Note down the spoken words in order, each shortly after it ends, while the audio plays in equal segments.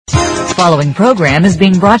Following program is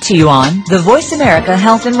being brought to you on the Voice America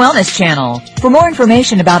Health and Wellness channel. For more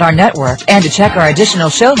information about our network and to check our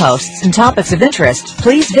additional show hosts and topics of interest,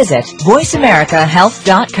 please visit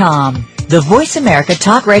voiceamericahealth.com. The Voice America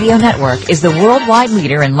Talk Radio Network is the worldwide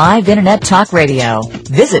leader in live Internet talk radio.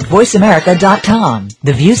 Visit voiceamerica.com.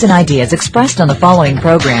 The views and ideas expressed on the following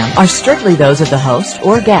program are strictly those of the host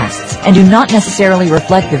or guests and do not necessarily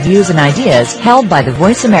reflect the views and ideas held by the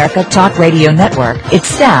Voice America Talk Radio Network, its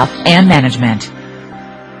staff, and management.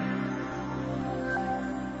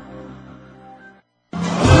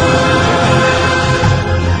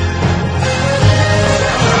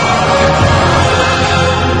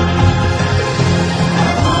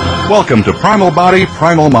 Welcome to Primal Body,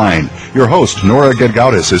 Primal Mind. Your host, Nora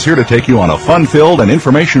Gedgaudas, is here to take you on a fun-filled and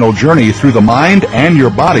informational journey through the mind and your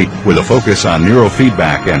body with a focus on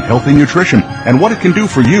neurofeedback and healthy nutrition and what it can do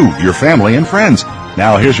for you, your family, and friends.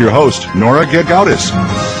 Now, here's your host, Nora Gedgaudas.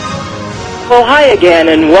 Well, hi again,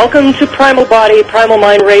 and welcome to Primal Body, Primal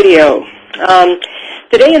Mind Radio.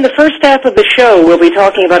 Today, in the first half of the show, we'll be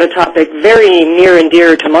talking about a topic very near and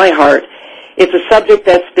dear to my heart. It's a subject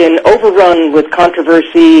that's been overrun with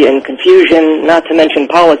controversy and confusion, not to mention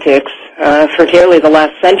politics, for nearly the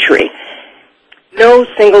last century. No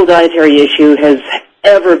single dietary issue has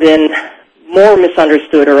ever been more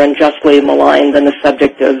misunderstood or unjustly maligned than the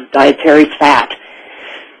subject of dietary fat.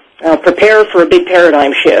 Prepare for a big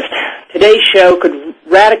paradigm shift. Today's show could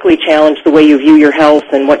radically challenge the way you view your health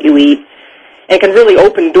and what you eat, and can really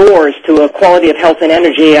open doors to a quality of health and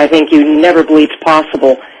energy I think you never believed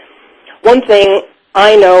possible. One thing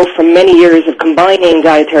I know from many years of combining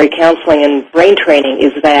dietary counseling and brain training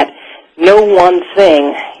is that no one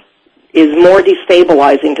thing is more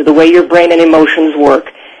destabilizing to the way your brain and emotions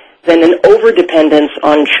work than an overdependence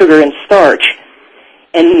on sugar and starch.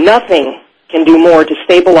 And nothing can do more to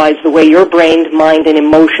stabilize the way your brain, mind, and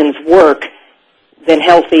emotions work than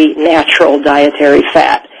healthy, natural dietary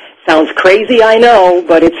fat. Sounds crazy, I know,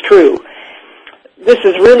 but it's true. This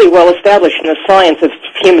is really well established in the science of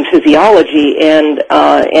human physiology and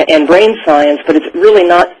brain science, but it's really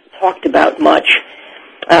not talked about much.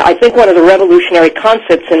 I think one of the revolutionary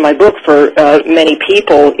concepts in my book for many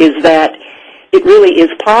people is that it really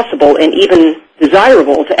is possible and even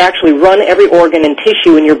desirable to actually run every organ and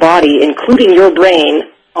tissue in your body, including your brain,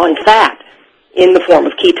 on fat in the form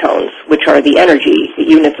of ketones, which are the energy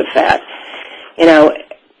units of fat. You know,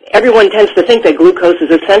 everyone tends to think that glucose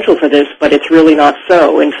is essential for this, but it's really not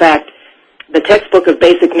so. In fact, the textbook of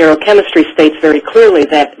basic neurochemistry states very clearly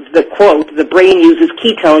that, the quote, the brain uses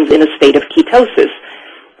ketones in a state of ketosis,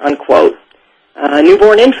 unquote.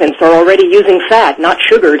 Newborn infants are already using fat, not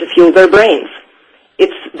sugar, to fuel their brains.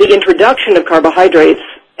 It's the introduction of carbohydrates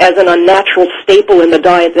as an unnatural staple in the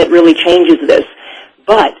diet that really changes this.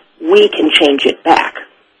 But we can change it back.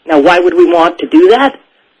 Now, why would we want to do that?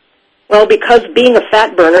 Well, because being a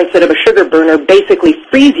fat burner instead of a sugar burner basically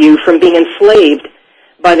frees you from being enslaved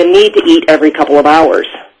by the need to eat every couple of hours.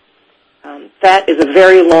 Fat is a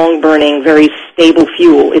very long-burning, very stable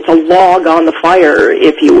fuel. It's a log on the fire,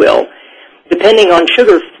 if you will. Depending on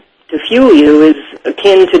sugar to fuel you is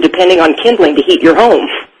akin to depending on kindling to heat your home.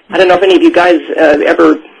 I don't know if any of you guys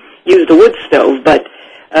ever used a wood stove, but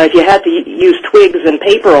if you had to use twigs and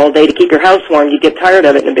paper all day to keep your house warm, you'd get tired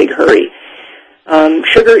of it in a big hurry.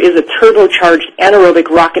 Sugar is a turbocharged anaerobic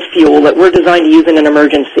rocket fuel that we're designed to use in an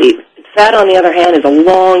emergency. Fat, on the other hand, is a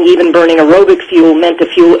long, even-burning aerobic fuel meant to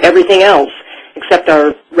fuel everything else except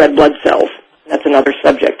our red blood cells. That's another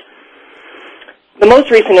subject. The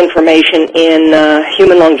most recent information in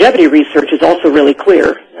human longevity research is also really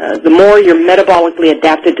clear. The more you're metabolically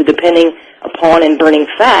adapted to depending upon and burning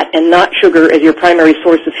fat and not sugar as your primary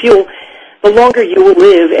source of fuel, the longer you will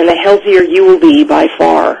live and the healthier you will be by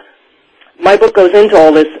far. My book goes into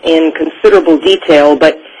all this in considerable detail,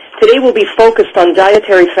 but today we'll be focused on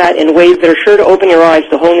dietary fat in ways that are sure to open your eyes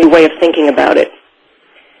to a whole new way of thinking about it.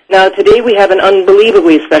 Now, today we have an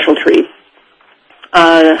unbelievably special treat.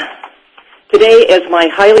 Today, as my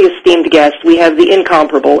highly esteemed guest, we have the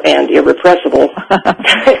incomparable and irrepressible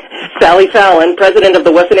Sally Fallon, president of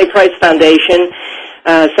the Weston A. Price Foundation.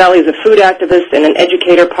 Sally is a food activist and an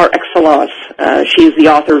educator par excellence. She is the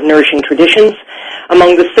author of Nourishing Traditions,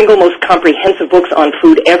 among the single most comprehensive books on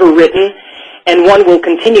food ever written, and one will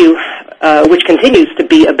continue, which continues to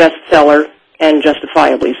be a bestseller, and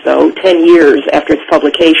justifiably so, 10 years after its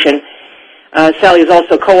publication. Sally is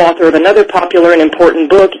also co-author of another popular and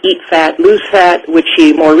important book, Eat Fat, Lose Fat, which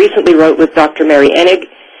she more recently wrote with Dr. Mary Enig.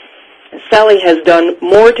 Sally has done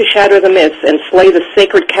more to shatter the myths and slay the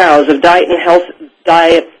sacred cows of diet and health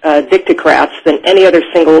dictocrats than any other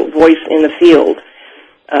single voice in the field.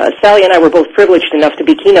 Sally and I were both privileged enough to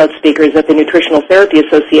be keynote speakers at the Nutritional Therapy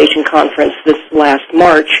Association conference this last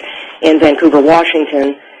March in Vancouver,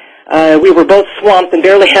 Washington. We were both swamped and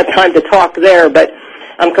barely had time to talk there, but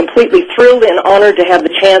I'm completely thrilled and honored to have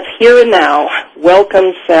the chance here and now.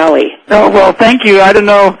 Welcome, Sally. Oh, well, thank you. I don't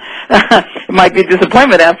know. It might be a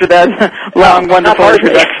disappointment after that long, wonderful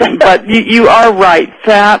introduction. But you are right.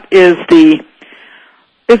 Fat is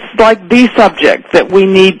it's like the subject that we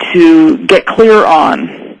need to get clear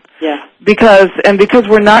on. Yeah. Because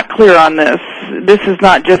we're not clear on this is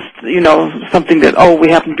not just, something that, we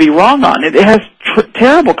happen to be wrong on. It has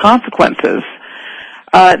terrible consequences.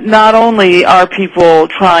 Not only are people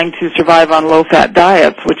trying to survive on low-fat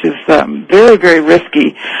diets, which is very, very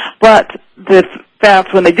risky, but the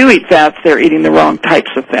fats, when they do eat fats, they're eating the wrong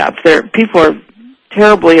types of fats. People are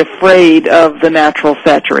terribly afraid of the natural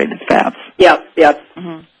saturated fats. Yep.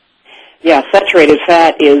 Mm-hmm. Yeah, saturated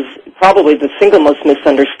fat is probably the single most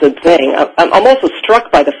misunderstood thing. I'm also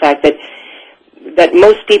struck by the fact that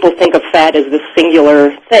most people think of fat as this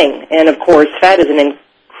singular thing. And, of course, fat is an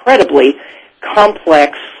incredibly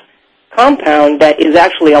complex compound that is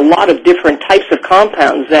actually a lot of different types of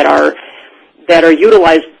compounds that are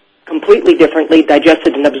utilized completely differently,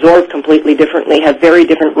 digested and absorbed completely differently, have very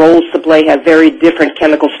different roles to play, have very different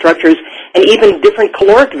chemical structures, and even different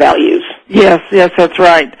caloric values. Yes, that's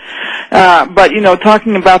right. But,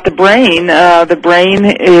 talking about the brain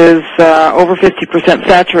is over 50%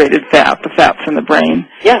 saturated fat, the fats in the brain.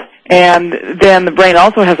 Yeah. And then the brain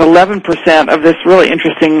also has 11% of this really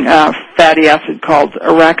interesting fatty acid called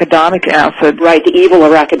arachidonic acid. Right, the evil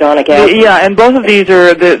arachidonic acid. Yeah, and both of these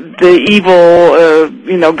are the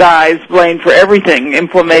evil, guys blamed for everything: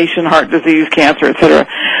 inflammation, heart disease, cancer, etc.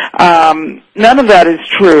 None of that is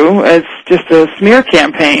true. It's just a smear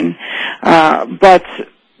campaign. But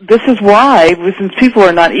this is why, since people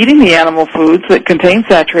are not eating the animal foods that contain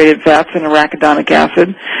saturated fats and arachidonic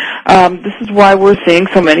acid, this is why we're seeing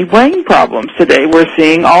so many brain problems today. We're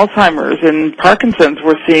seeing Alzheimer's and Parkinson's.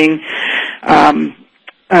 We're seeing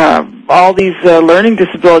all these learning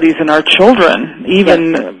disabilities in our children,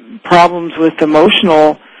 even problems with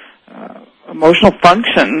emotional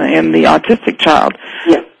function in the autistic child.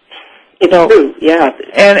 Yeah. It's true, yeah.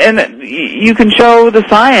 And you can show the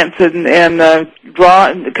science and draw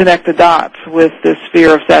and connect the dots with this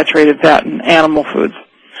fear of saturated fat in animal foods.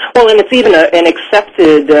 Well, and it's even an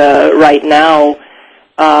accepted right now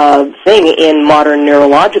thing in modern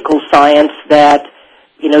neurological science that,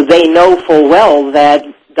 they know full well that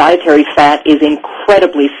dietary fat is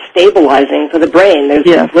incredibly stabilizing for the brain. There's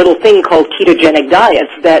this little thing called ketogenic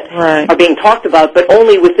diets that are being talked about, but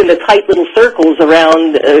only within the tight little circles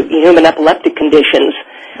around human epileptic conditions.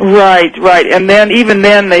 Right. And then, even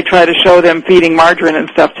then, they try to show them feeding margarine and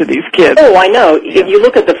stuff to these kids. Oh, I know. If you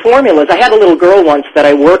look at the formulas, I had a little girl once that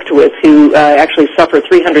I worked with who actually suffered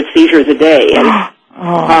 300 seizures a day. And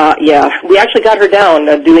we actually got her down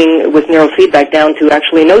doing with neurofeedback down to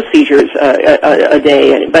actually no seizures a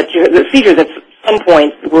day. But the seizures at some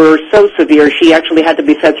point were so severe she actually had to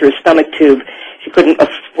be fed through a stomach tube. She couldn't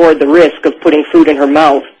afford the risk of putting food in her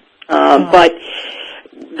mouth. But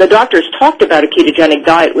the doctors talked about a ketogenic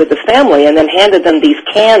diet with the family and then handed them these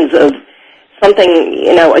cans of something,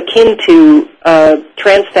 akin to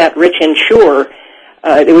trans fat rich Ensure.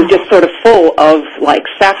 It was just sort of full of, like,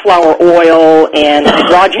 safflower oil and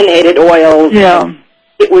hydrogenated oils. Yeah.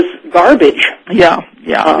 It was garbage. Yeah.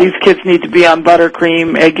 These kids need to be on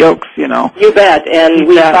buttercream, egg yolks, You bet. And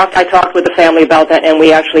I talked with the family about that, and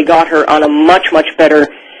we actually got her on a much, much better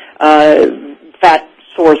fat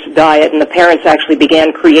source diet, and the parents actually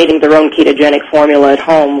began creating their own ketogenic formula at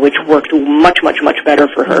home, which worked much, much, much better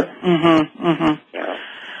for her. Yeah.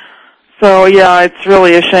 So, it's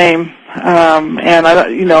really a shame. And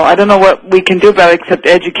I don't know what we can do about it except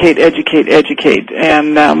educate,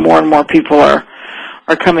 and more and more people are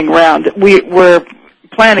coming around. We're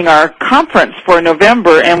planning our conference for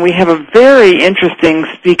November, and we have a very interesting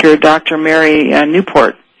speaker, Dr. Mary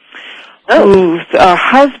Newport, whose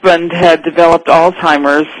husband had developed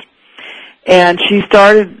Alzheimer's, and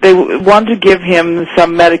they wanted to give him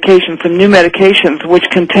some new medications, which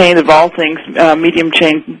contained, of all things,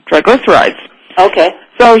 medium-chain triglycerides. Okay.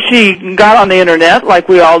 So she got on the Internet, like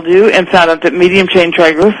we all do, and found out that medium-chain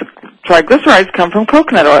triglycerides come from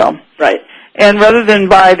coconut oil. Right. And rather than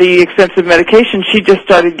buy the expensive medication, she just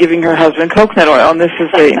started giving her husband coconut oil, and this is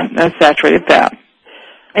a saturated fat.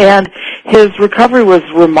 And his recovery was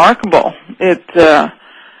remarkable.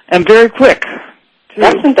 And very quick.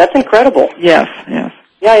 That's incredible. Yes.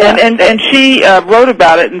 Yeah. And she wrote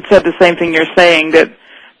about it and said the same thing you're saying, that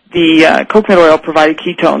the coconut oil provided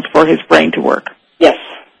ketones for his brain to work. Yes.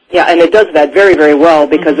 Yeah, and it does that very, very well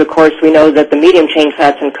because, of course, we know that the medium-chain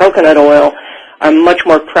fats in coconut oil are much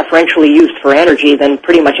more preferentially used for energy than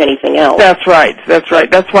pretty much anything else. That's right.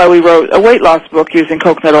 That's why we wrote a weight loss book using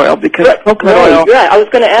coconut oil, because coconut oil... Yeah, I was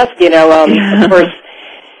going to ask, of course,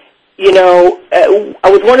 I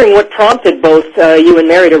was wondering what prompted both you and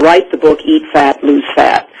Mary to write the book Eat Fat, Lose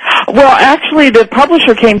Fat. Well, actually, the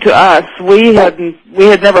publisher came to us. We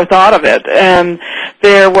had never thought of it, and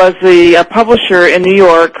there was a publisher in New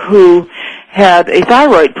York who had a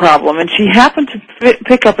thyroid problem, and she happened to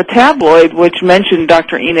pick up a tabloid which mentioned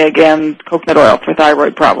Dr. Enig and coconut oil for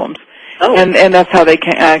thyroid problems. Oh. And that's how they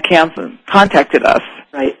contacted us.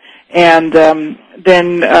 Right. And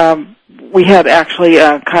then we had actually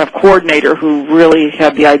a kind of coordinator who really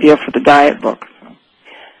had the idea for the diet book.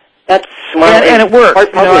 That's smart. And it worked. I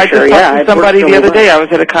just talked to somebody the other day. I was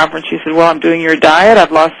at a conference. She said, well, I'm doing your diet.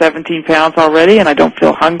 I've lost 17 pounds already, and I don't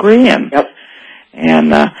feel hungry. And yep.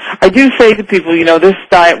 And I do say to people, this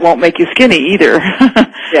diet won't make you skinny either.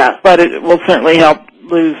 Yeah. But it will certainly help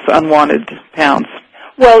lose unwanted pounds.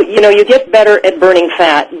 Well, you get better at burning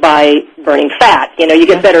fat by burning fat. You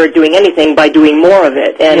get better at doing anything by doing more of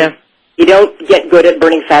it. And you don't get good at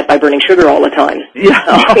burning fat by burning sugar all the time. Yeah.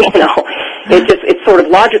 It's sort of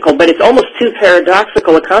logical, but it's almost too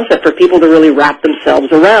paradoxical a concept for people to really wrap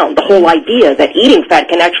themselves around. The whole idea that eating fat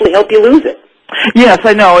can actually help you lose it. Yes,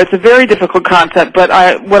 I know. It's a very difficult concept, but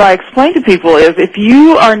what I explain to people is if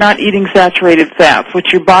you are not eating saturated fats,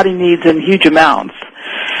 which your body needs in huge amounts,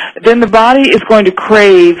 then the body is going to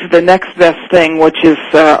crave the next best thing, which is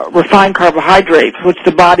refined carbohydrates, which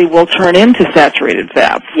the body will turn into saturated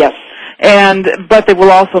fats. Yes. But they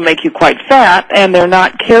will also make you quite fat, and they're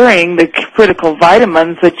not carrying the critical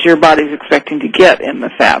vitamins that your body's expecting to get in the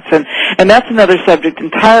fats. And that's another subject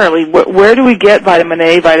entirely. Where do we get vitamin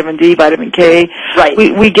A, vitamin D, vitamin K? Right.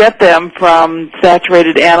 We get them from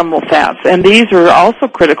saturated animal fats, and these are also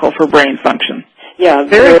critical for brain function. Yeah,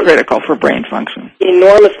 very critical for brain function.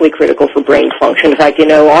 Enormously critical for brain function. In fact,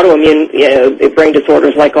 autoimmune brain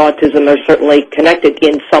disorders like autism are certainly connected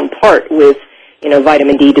in some part with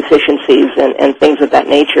vitamin D deficiencies and things of that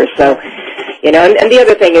nature. So, and the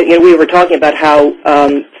other thing, we were talking about how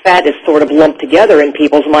fat is sort of lumped together in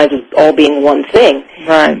people's minds as all being one thing.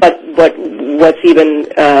 Right. But what's even,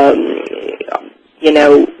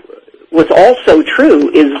 what's also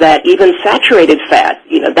true is that even saturated fat,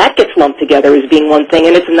 that gets lumped together as being one thing,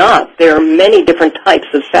 and it's not. There are many different types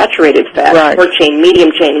of saturated fat, right. Short chain,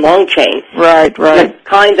 medium chain, long chain. Right. The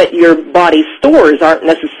kind that your body stores aren't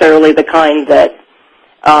necessarily the kind that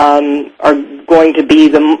are going to be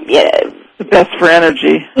the best for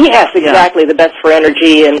energy. Yes, exactly, the best for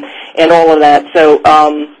energy and all of that. So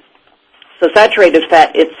saturated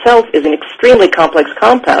fat itself is an extremely complex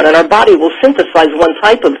compound, and our body will synthesize one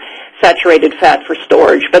type of saturated fat for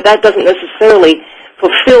storage, but that doesn't necessarily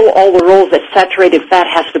fulfill all the roles that saturated fat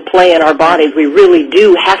has to play in our bodies. We really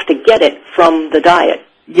do have to get it from the diet.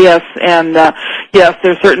 Yes, and yes,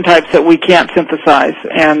 there are certain types that we can't synthesize,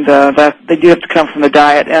 and that they do have to come from the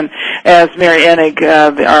diet. And as Mary Enig,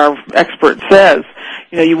 our expert, says,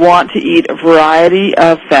 you want to eat a variety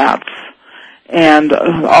of fats and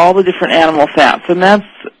all the different animal fats, and that's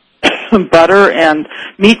butter and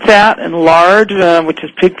meat fat and lard, which is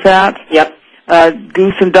pig fat. Yep.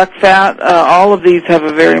 Goose and duck fat. All of these have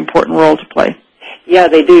a very important role to play. Yeah,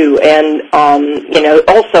 they do. And,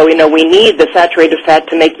 also, we need the saturated fat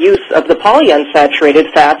to make use of the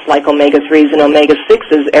polyunsaturated fats like omega-3s and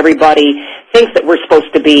omega-6s. Everybody thinks that we're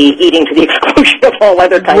supposed to be eating to the exclusion of all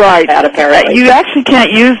other kinds of fat, apparently. You actually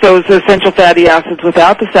can't use those essential fatty acids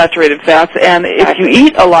without the saturated fats, and if you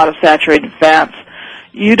eat a lot of saturated fats,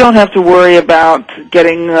 you don't have to worry about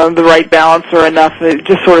getting the right balance or enough. It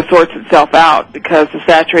just sort of sorts itself out because the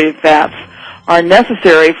saturated fats are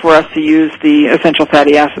necessary for us to use the essential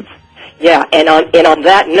fatty acids. Yeah, and on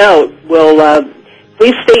that note,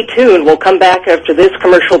 please stay tuned. We'll come back after this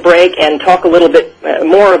commercial break and talk a little bit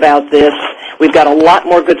more about this. We've got a lot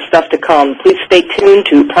more good stuff to come. Please stay tuned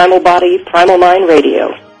to Primal Body, Primal Mind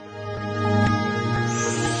Radio.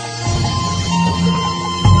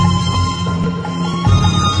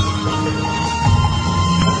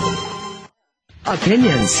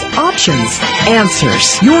 Opinions, options,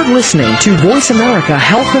 answers. You're listening to Voice America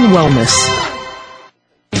Health and Wellness.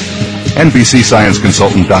 NBC science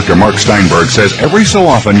consultant Dr. Mark Steinberg says every so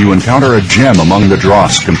often you encounter a gem among the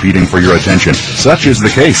dross competing for your attention. Such is the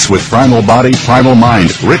case with Primal Body, Primal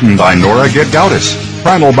Mind, written by Nora Gedgaudas.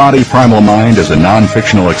 Primal Body, Primal Mind is a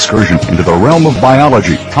non-fictional excursion into the realm of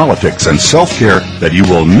biology, politics, and self-care that you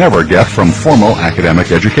will never get from formal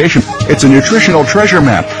academic education. It's a nutritional treasure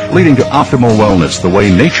map leading to optimal wellness the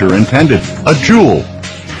way nature intended. A jewel.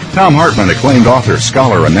 Tom Hartman, acclaimed author,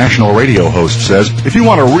 scholar, and national radio host, says, if you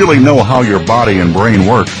want to really know how your body and brain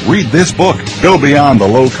work, read this book. Go beyond the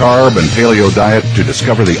low-carb and paleo diet to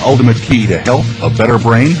discover the ultimate key to health, a better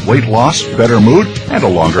brain, weight loss, better mood, and a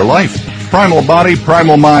longer life. Primal Body,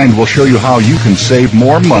 Primal Mind will show you how you can save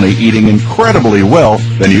more money eating incredibly well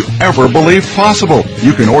than you ever believed possible.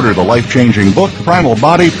 You can order the life-changing book, Primal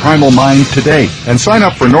Body, Primal Mind, today. And sign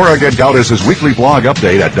up for Nora Gedgaudas' weekly blog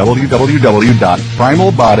update at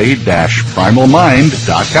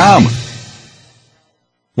www.primalbody-primalmind.com.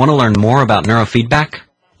 Want to learn more about neurofeedback?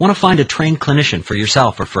 Want to find a trained clinician for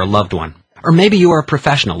yourself or for a loved one? Or maybe you are a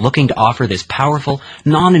professional looking to offer this powerful,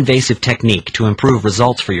 non-invasive technique to improve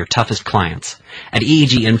results for your toughest clients. At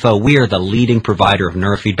EEG Info, we are the leading provider of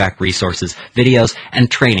neurofeedback resources, videos, and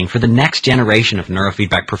training for the next generation of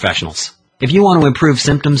neurofeedback professionals. If you want to improve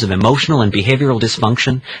symptoms of emotional and behavioral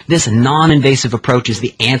dysfunction, this non-invasive approach is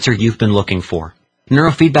the answer you've been looking for.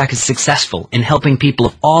 Neurofeedback is successful in helping people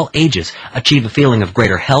of all ages achieve a feeling of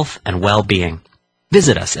greater health and well-being.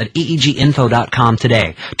 Visit us at eeginfo.com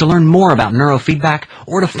today to learn more about neurofeedback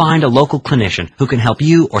or to find a local clinician who can help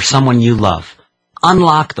you or someone you love.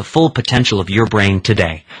 Unlock the full potential of your brain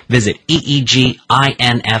today. Visit eeginfo.com.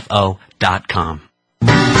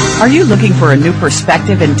 Are you looking for a new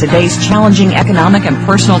perspective in today's challenging economic and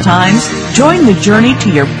personal times? Join the journey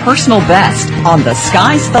to your personal best on the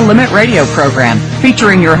Sky's the Limit radio program,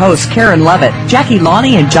 featuring your hosts Karen Lovett, Jackie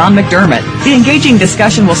Lonnie, and John McDermott. The engaging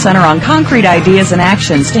discussion will center on concrete ideas and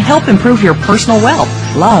actions to help improve your personal wealth,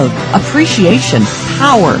 love, appreciation,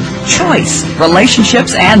 power, choice,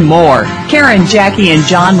 relationships, and more. Karen, Jackie, and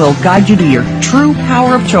John will guide you to your true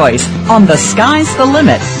power of choice on the Sky's the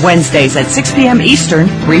Limit, Wednesdays at 6 p.m. Eastern,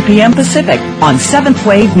 3 p.m. Pacific on 7th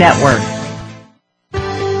Wave Network.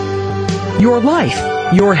 Your life,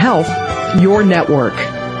 your health, your network.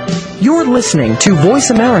 You're listening to Voice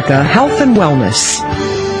America Health and Wellness.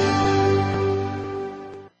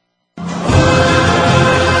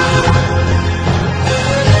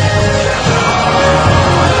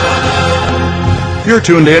 You're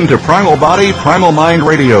tuned in to Primal Body, Primal Mind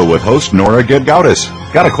Radio with host Nora Gedgaudas.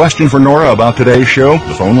 Got a question for Nora about today's show?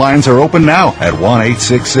 The phone lines are open now at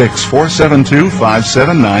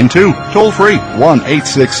 1-866-472-5792. Toll free,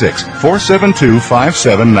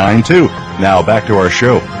 1-866-472-5792. Now back to our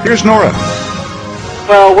show. Here's Nora.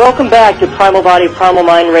 Well, welcome back to Primal Body, Primal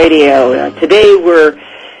Mind Radio. Today we're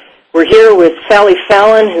here with Sally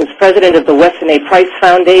Fallon, who's president of the Weston A. Price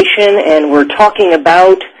Foundation, and we're talking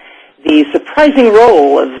about the surprising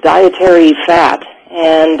role of dietary fat.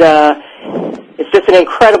 And it's just an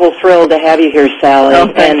incredible thrill to have you here, Sally.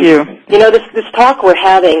 Oh, thank you. You know, this talk we're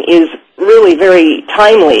having is really very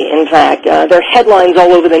timely, in fact. There are headlines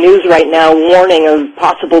all over the news right now warning of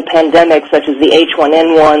possible pandemics such as the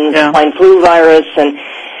H1N1, swine flu virus, and,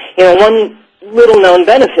 you know, one little-known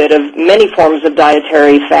benefit of many forms of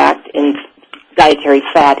dietary fat, in fact,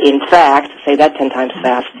 say that 10 times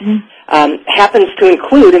fast, happens to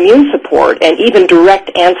include immune support and even direct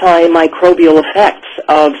antimicrobial effects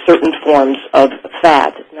of certain forms of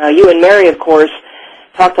fat. Now, you and Mary, of course,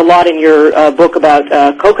 talked a lot in your book about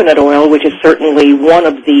coconut oil, which is certainly one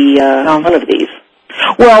of these.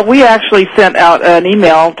 Well, we actually sent out an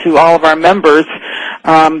email to all of our members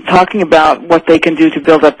talking about what they can do to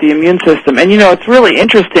build up the immune system. And, you know, it's really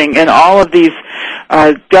interesting in all of these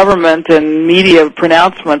government and media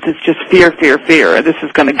pronouncements, it's just fear, fear, fear. This is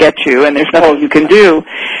going to get you, and there's nothing you can do.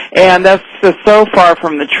 And that's just so far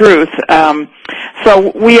from the truth.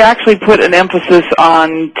 So we actually put an emphasis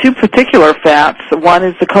on two particular fats. One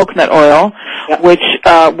is the coconut oil, which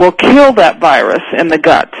will kill that virus in the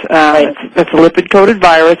gut. It's a lipid-coated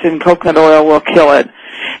virus, and coconut oil will kill it.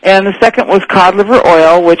 And the second was cod liver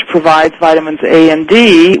oil, which provides vitamins A and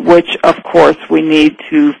D, which, of course, we need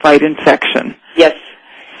to fight infection. Yes.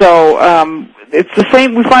 So it's the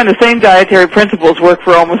same. We find the same dietary principles work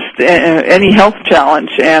for almost any health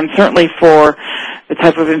challenge, and certainly for the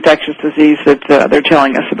type of infectious disease that they're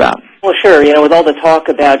telling us about. Well, sure. You know, with all the talk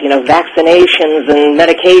about, you know, vaccinations and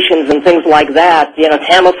medications and things like that, you know,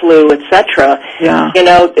 Tamiflu, etc. Yeah. You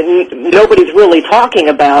know, nobody's really talking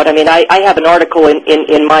about. I mean, I have an article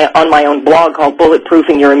on my own blog called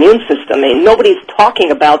 "Bulletproofing Your Immune System." I mean, nobody's talking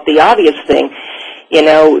about the obvious thing. You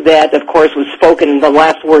know, that, of course, was spoken, the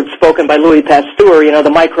last word spoken by Louis Pasteur, you know, the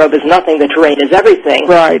microbe is nothing, the terrain is everything.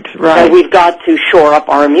 Right. And we've got to shore up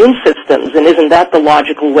our immune systems, and isn't that the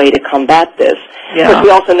logical way to combat this? Yeah. Of course, we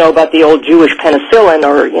also know about the old Jewish penicillin,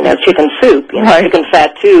 or, you know, chicken soup. You know, chicken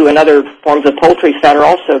fat, too, and other forms of poultry fat are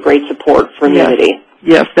also great support for immunity.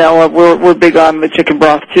 Yes, now we're big on the chicken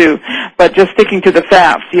broth too. But just sticking to the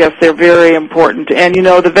fats, yes, they're very important. And you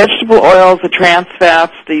know, the vegetable oils, the trans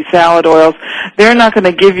fats, the salad oils, they're not going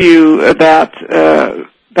to give you that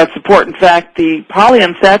support. In fact, the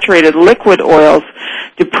polyunsaturated liquid oils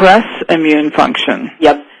depress immune function.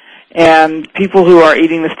 Yep. And people who are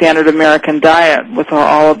eating the standard American diet with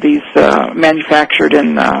all of these manufactured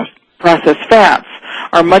and processed fats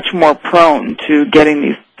are much more prone to getting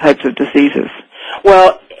these types of diseases.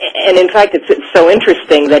 Well, and in fact, it's so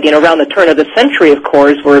interesting that, you know, around the turn of the century, of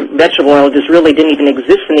course, where vegetable oil just really didn't even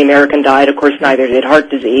exist in the American diet, of course, neither did heart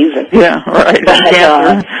disease. And, yeah, right.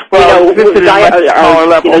 Cancer. Well, you know, diet, much smaller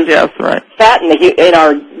levels, yes, right. Fat in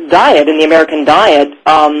our diet, in the American diet,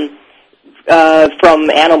 from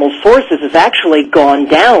animal sources has actually gone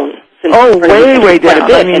down. Way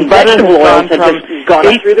down. I mean, vegetable oils have just gone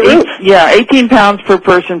up through the roof. 18 pounds per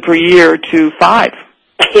person per year to 5.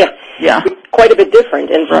 Yeah. Quite a bit different.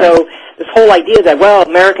 And so this whole idea that, well,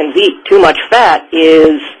 Americans eat too much fat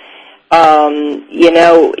is, you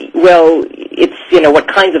know, well, it's, you know, what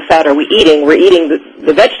kinds of fat are we eating? We're eating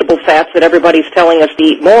the vegetable fats that everybody's telling us to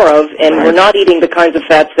eat more of, and we're not eating the kinds of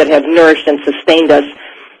fats that have nourished and sustained us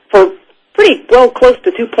for pretty well close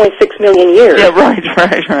to 2.6 million years. Yeah, right.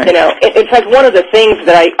 You know, in fact, one of the things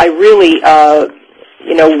that I really,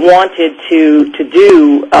 you know, wanted to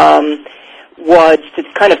do was to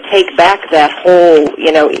kind of take back that whole,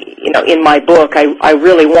 you know, in my book, I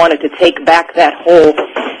really wanted to take back that whole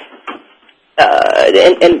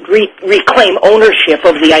and reclaim ownership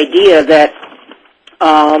of the idea that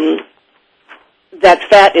that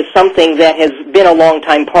fat is something that has been a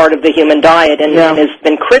long-time part of the human diet and has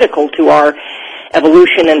been critical to our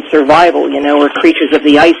evolution and survival. You know, we're creatures of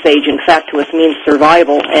the Ice Age, and fat to us means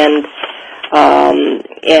survival. And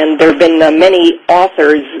there have been many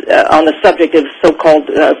authors on the subject of so-called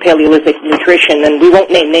Paleolithic nutrition, and we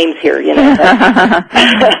won't name names here, you know,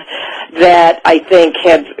 that I think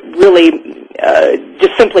have really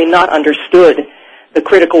just simply not understood the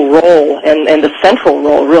critical role and the central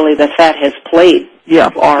role, really, that fat has played. Yeah,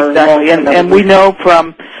 exactly. And we know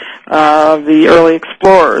from the early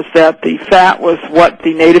explorers that the fat was what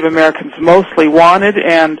the Native Americans mostly wanted,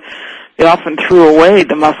 and they often threw away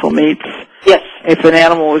the muscle meats. Yes. If an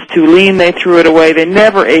animal was too lean, they threw it away. They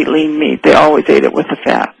never ate lean meat. They always ate it with the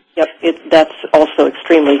fat. Yep, that's also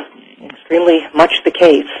extremely much the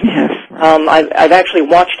case. Yes. I've actually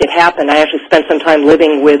watched it happen. I actually spent some time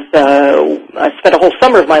living with, I spent a whole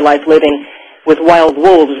summer of my life living with wild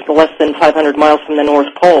wolves less than 500 miles from the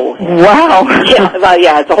North Pole. Wow.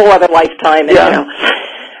 Yeah, it's a whole other lifetime. And, you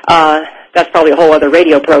know, that's probably a whole other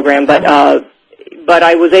radio program, but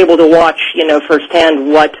I was able to watch, you know,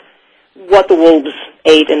 firsthand what the wolves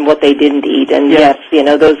ate and what they didn't eat. And yes, you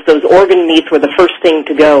know, those organ meats were the first thing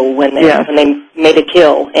to go when they made a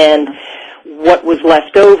kill. And what was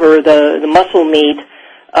left over, the muscle meat,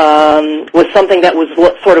 was something that was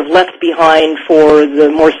sort of left behind for the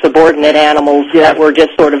more subordinate animals that were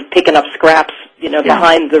just sort of picking up scraps, you know,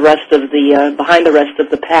 behind the rest of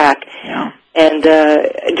the pack. Yeah. And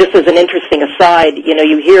just as an interesting aside, you know,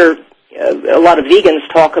 you hear a lot of vegans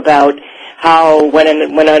talk about how when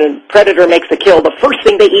a predator makes a kill, the first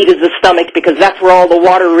thing they eat is the stomach because that's where all the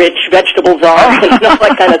water-rich vegetables are and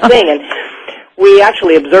that kind of thing. And we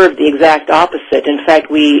actually observed the exact opposite. In fact,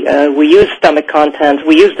 we used stomach contents.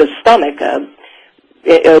 We used a stomach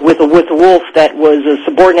with a wolf that was a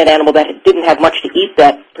subordinate animal that didn't have much to eat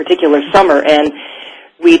that particular summer, and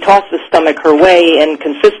we tossed the stomach her way, and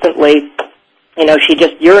consistently, you know, she'd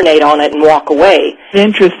just urinate on it and walk away.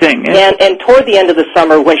 Interesting. And toward the end of the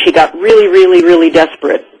summer, when she got really, really, really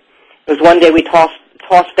desperate, it was one day we tossed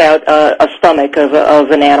out a stomach of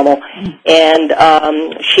an animal, and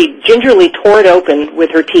she gingerly tore it open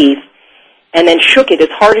with her teeth and then shook it as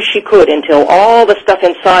hard as she could until all the stuff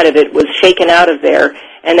inside of it was shaken out of there,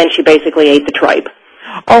 and then she basically ate the tripe.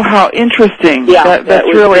 Oh, how interesting. Yeah, that's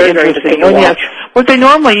really very, interesting. Very yes. What they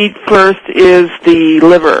normally eat first is the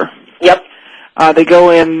liver. Yep. They go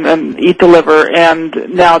in and eat the liver, and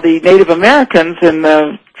now the Native Americans and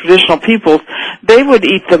the traditional peoples, they would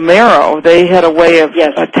eat the marrow. They had a way of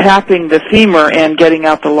tapping the femur and getting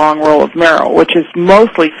out the long roll of marrow, which is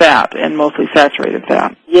mostly fat and mostly saturated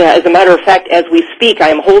fat. Yeah, as a matter of fact, as we speak, I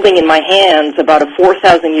am holding in my hands about a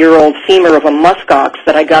 4,000-year-old femur of a muskox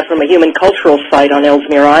that I got from a human cultural site on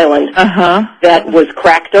Ellesmere Island that was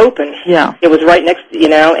cracked open. Yeah. It was right next, you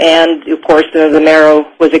know, and, of course, the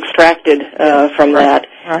marrow was extracted from that.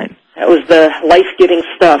 Right. That was the life-giving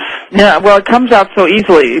stuff. Yeah, well, it comes out so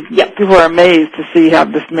easily. Yep. People are amazed to see how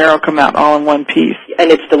this marrow come out all in one piece. And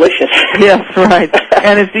it's delicious. Yes, right.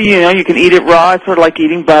 And it's, you know, you can eat it raw. It's sort of like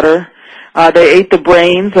eating butter. They ate the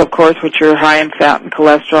brains, of course, which are high in fat and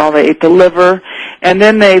cholesterol. They ate the liver, and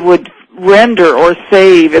then they would render or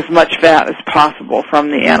save as much fat as possible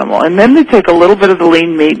from the animal. And then they take a little bit of the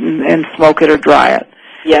lean meat and smoke it or dry it.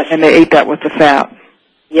 Yes. And they ate that with the fat.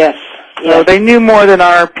 Yes. So they knew more than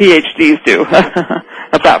our PhDs do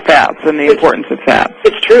about fats and the importance of fats.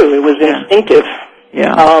 It's true. It was instinctive.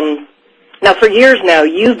 Yeah. Now, for years now,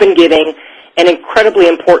 you've been giving an incredibly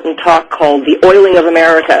important talk called The Oiling of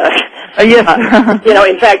America. Yes.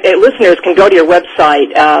 In fact, listeners can go to your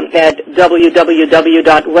website at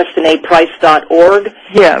www.westonAprice.org.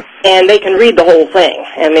 Yes. And they can read the whole thing.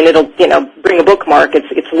 I mean, it'll, bring a bookmark.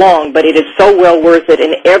 It's long, but it is so well worth it,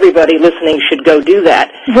 and everybody listening should go do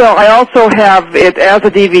that. Well, I also have it as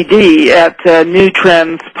a DVD at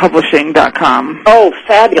newtrendspublishing.com. Oh,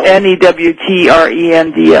 fabulous.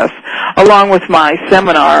 NEWTRENDS, along with my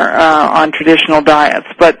seminar on traditional diets.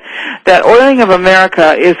 But that Oiling of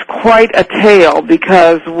America is quite a tale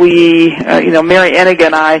because we, Mary Ennigan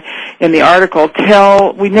and I, in the article,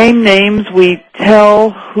 we name names, we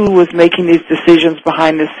tell who was making these decisions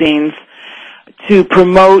behind the scenes to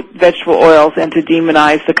promote vegetable oils and to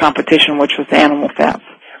demonize the competition, which was animal fats.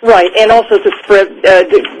 Right, and also to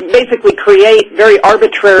basically create very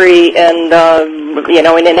arbitrary and,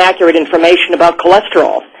 and inaccurate information about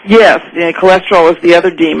cholesterol. Yes, cholesterol was the other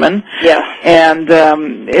demon. Yeah. And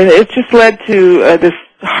it just led to this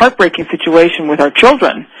heartbreaking situation with our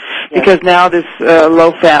children, because now this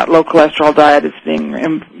low-fat, low-cholesterol diet is being,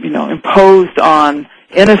 imposed on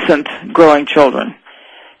innocent growing children.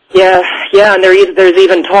 Yeah, and there's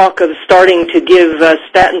even talk of starting to give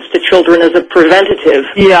statins to children as a preventative.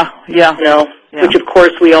 Yeah. Which of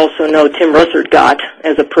course we also know Tim Russert got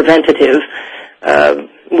as a preventative,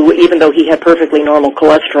 even though he had perfectly normal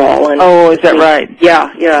cholesterol. And is that right?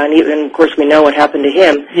 Yeah, and of course we know what happened to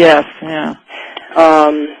him. Yes, yeah.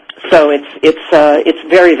 So it's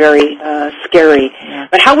very, very scary. Yeah.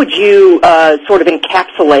 But how would you sort of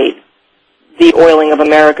encapsulate the Oiling of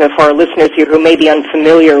America for our listeners here who may be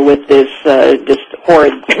unfamiliar with this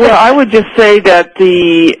horrid? Well, I would just say that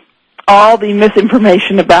all the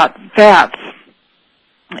misinformation about fats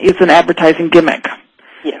is an advertising gimmick.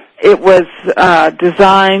 Yeah. It was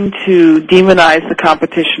designed to demonize the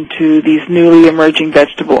competition to these newly emerging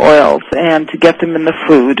vegetable oils and to get them in the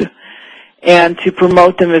food and to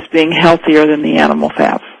promote them as being healthier than the animal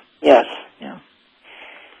fats. Yes.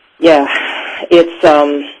 Yeah. It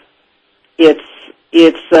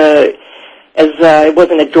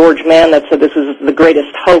wasn't it George Mann that said this is the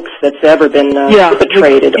greatest hoax that's ever been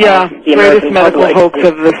perpetrated on the American medical public. Hoax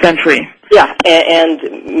of the century. Yeah, and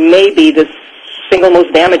maybe the single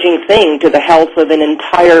most damaging thing to the health of an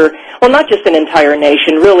entire, not just an entire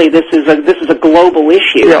nation. Really, this is a global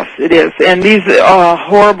issue. Yes, it is. And these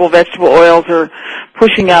horrible vegetable oils are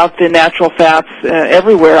pushing out the natural fats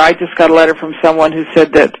everywhere. I just got a letter from someone who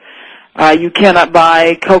said that you cannot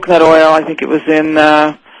buy coconut oil. I think it was in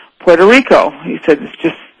Puerto Rico. He said it's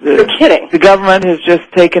just You're kidding. The government has just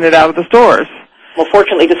taken it out of the stores. Well,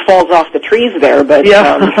 fortunately, it just falls off the trees there, but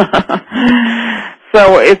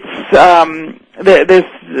so it's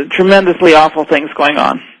there's tremendously awful things going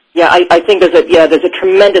on. Yeah, I think there's a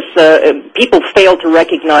tremendous. People fail to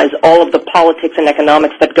recognize all of the politics and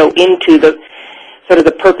economics that go into the sort of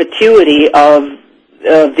the perpetuity of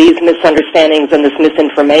these misunderstandings and this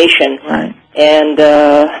misinformation. Right. And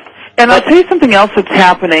I'll tell you something else that's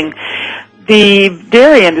happening. The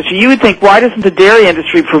dairy industry. You would think, why doesn't the dairy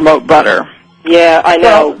industry promote butter? Yeah, I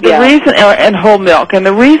know. Well, the reason, and whole milk, and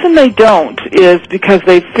the reason they don't is because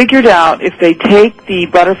they figured out if they take the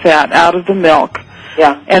butter fat out of the milk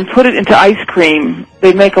and put it into ice cream,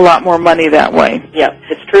 they make a lot more money that way. Yeah,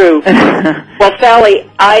 it's true. Well, Sally,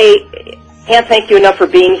 I can't thank you enough for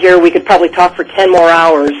being here. We could probably talk for 10 more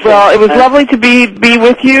hours. Well, it was lovely to be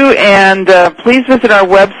with you, and please visit our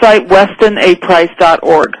website,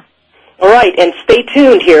 WestonAprice.org. All right, and stay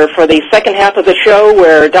tuned here for the second half of the show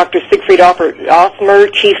where Dr. Siegfried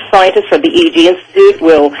Othmer, Chief Scientist for the EEG Institute,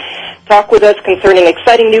 will talk with us concerning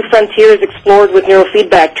exciting new frontiers explored with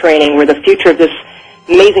neurofeedback training, where the future of this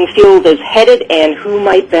amazing field is headed and who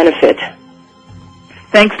might benefit.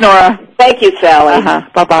 Thanks, Nora. Thank you, Sally.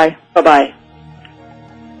 Bye-bye. Bye-bye.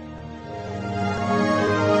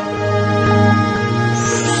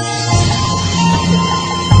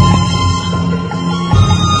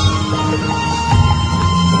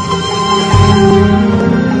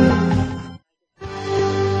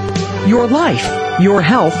 Your life, your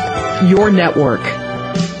health, your network.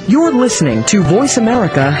 You're listening to Voice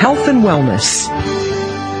America Health and Wellness.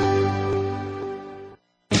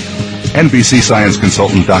 NBC science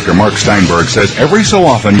consultant Dr. Mark Steinberg says every so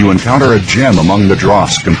often you encounter a gem among the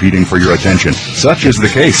dross competing for your attention. Such is the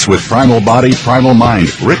case with Primal Body, Primal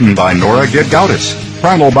Mind, written by Nora Gedgaudas.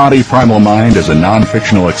 Primal Body, Primal Mind is a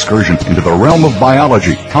non-fictional excursion into the realm of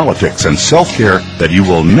biology, politics, and self-care that you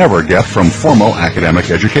will never get from formal academic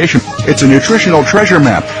education. It's a nutritional treasure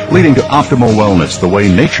map leading to optimal wellness the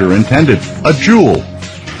way nature intended. A jewel.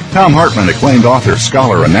 Tom Hartman, acclaimed author,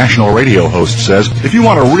 scholar, and national radio host, says, if you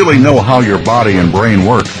want to really know how your body and brain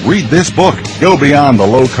work, read this book. Go beyond the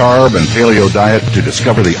low-carb and paleo diet to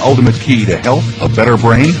discover the ultimate key to health, a better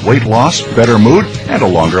brain, weight loss, better mood, and a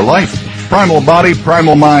longer life. Primal Body,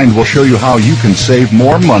 Primal Mind will show you how you can save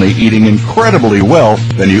more money eating incredibly well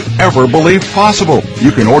than you ever believed possible.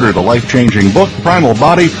 You can order the life-changing book, Primal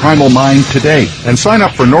Body, Primal Mind, today. And sign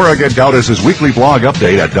up for Nora Gedgaudas' weekly blog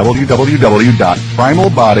update at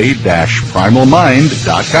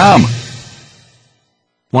www.primalbody-primalmind.com.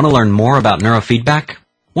 Want to learn more about neurofeedback?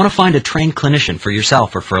 Want to find a trained clinician for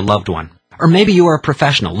yourself or for a loved one? Or maybe you are a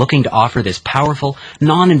professional looking to offer this powerful,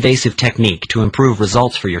 non-invasive technique to improve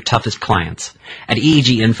results for your toughest clients. At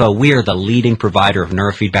EEG Info, we are the leading provider of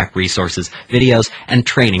neurofeedback resources, videos, and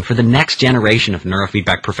training for the next generation of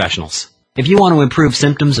neurofeedback professionals. If you want to improve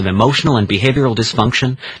symptoms of emotional and behavioral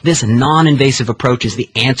dysfunction, this non-invasive approach is the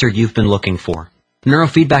answer you've been looking for.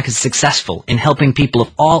 Neurofeedback is successful in helping people of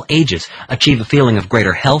all ages achieve a feeling of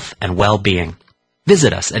greater health and well-being.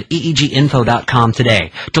 Visit us at eeginfo.com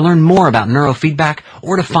today to learn more about neurofeedback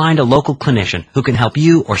or to find a local clinician who can help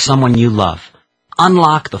you or someone you love.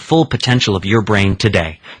 Unlock the full potential of your brain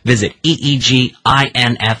today. Visit eeginfo.com.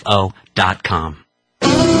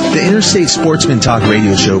 The Interstate Sportsman Talk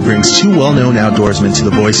radio show brings two well-known outdoorsmen to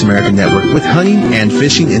the Voice America Network with hunting and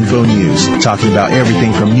fishing info news, talking about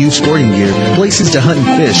everything from new sporting gear, places to hunt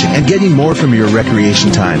and fish, and getting more from your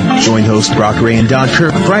recreation time. Join hosts Brock Ray and Don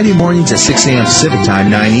Kirk Friday mornings at 6 a.m. Pacific Time,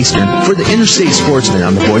 9 Eastern, for the Interstate Sportsman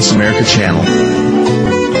on the Voice America channel.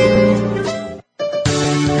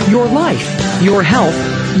 Your life, your health,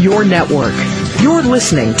 your network. You're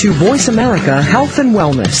listening to Voice America Health and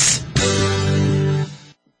Wellness.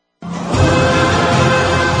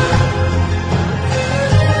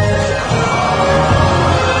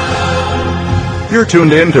 You're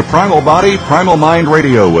tuned in to Primal Body, Primal Mind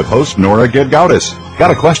Radio with host Nora Gedgaudas.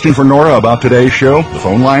 Got a question for Nora about today's show? The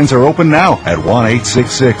phone lines are open now at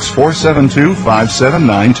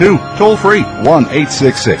 1-866-472-5792. Toll free,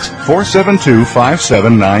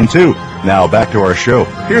 1-866-472-5792. Now back to our show.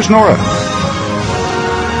 Here's Nora.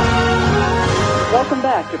 Welcome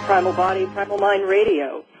back to Primal Body, Primal Mind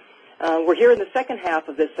Radio. We're here in the second half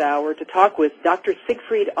of this hour to talk with Dr.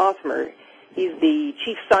 Siegfried Othmer. He's the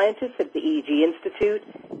chief scientist at the EEG Institute,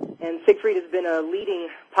 and Siegfried has been a leading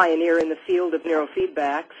pioneer in the field of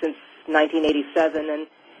neurofeedback since 1987, and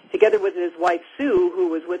together with his wife, Sue, who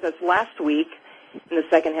was with us last week in the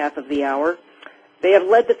second half of the hour, they have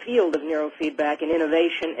led the field of neurofeedback and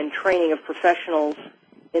innovation and training of professionals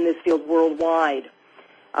in this field worldwide.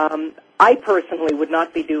 I personally would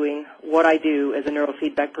not be doing what I do as a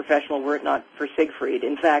neurofeedback professional were it not for Siegfried.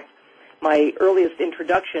 In fact, my earliest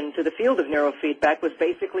introduction to the field of neurofeedback was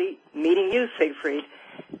basically meeting you, Siegfried.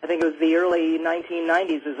 I think it was the early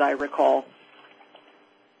 1990s, as I recall.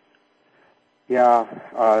 Yeah,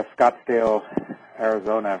 Scottsdale,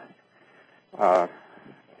 Arizona,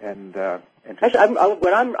 Actually,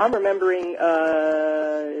 I'm remembering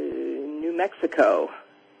New Mexico.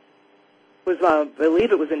 Was I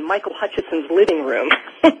believe it was in Michael Hutchison's living room.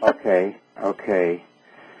 Okay.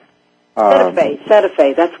 Santa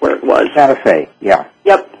Fe, that's where it was. Santa Fe, yeah.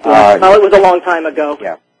 Yep. Well, it was a long time ago.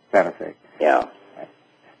 Yeah, Santa Fe. Yeah.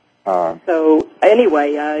 So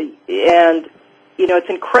anyway, and it's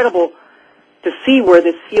incredible to see where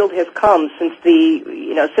this field has come since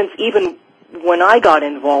since even when I got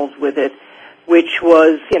involved with it, which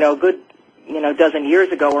was good dozen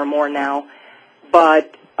years ago or more now,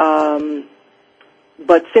 but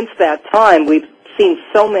since that time we've seen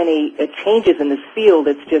so many changes in this field.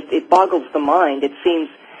 It boggles the mind. It seems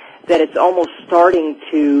that it's almost starting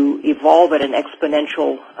to evolve at an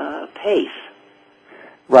exponential pace.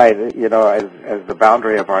 Right. As the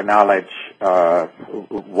boundary of our knowledge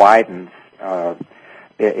widens,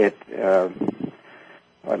 it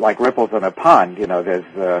like ripples in a pond.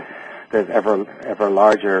 There's ever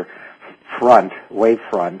larger wave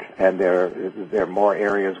front, and there are more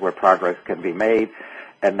areas where progress can be made.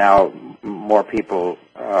 And now more people,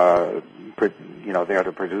 there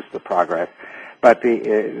to produce the progress. But the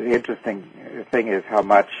interesting thing is how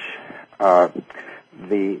much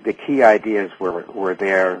the key ideas were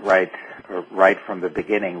there right from the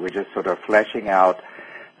beginning. We're just sort of fleshing out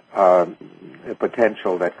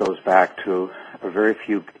potential that goes back to a very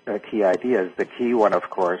few key ideas. The key one, of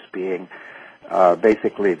course, being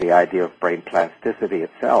basically the idea of brain plasticity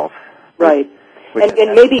itself. Right.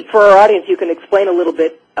 And maybe for our audience, you can explain a little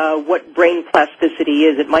bit what brain plasticity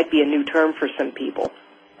is. It might be a new term for some people.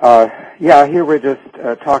 Here we're just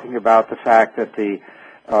talking about the fact that the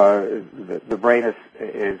brain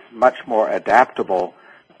is much more adaptable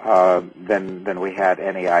than we had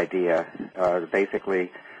any idea.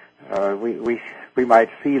 Basically, we might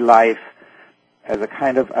see life as a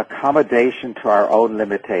kind of accommodation to our own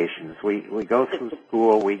limitations. We go through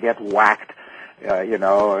school, we get whacked,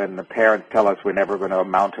 and the parents tell us we're never going to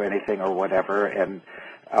amount to anything or whatever, and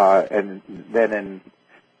then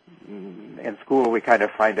in school we kind of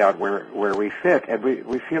find out where we fit, and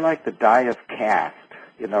we feel like the die is cast,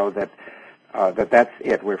 that's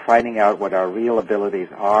it. We're finding out what our real abilities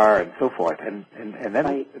are and so forth, and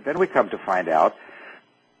then we come to find out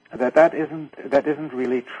that isn't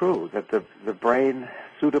really true. That the brain,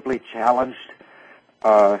 suitably challenged,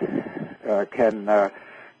 can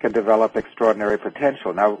develop extraordinary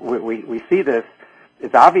potential. Now we see this.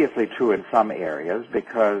 It's obviously true in some areas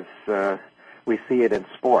because we see it in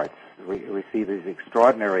sports. We see these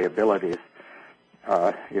extraordinary abilities.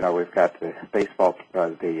 We've got the basketball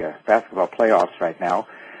playoffs right now.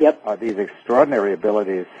 Yep. These extraordinary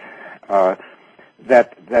abilities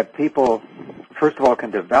that people, first of all,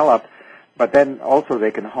 can develop, but then also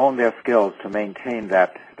they can hone their skills to maintain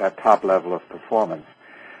that top level of performance.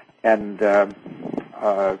 And you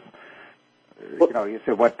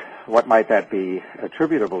say what might that be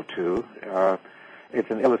attributable to? It's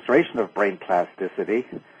an illustration of brain plasticity.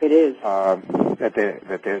 It is. That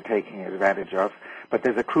they're taking advantage of. But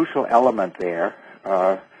there's a crucial element there,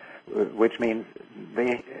 which means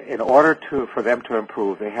in order for them to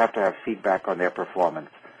improve, they have to have feedback on their performance.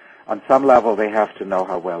 On some level, they have to know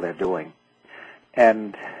how well they're doing.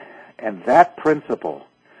 And that principle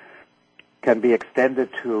can be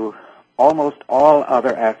extended to almost all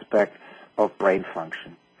other aspects of brain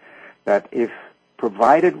function. That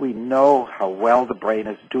provided we know how well the brain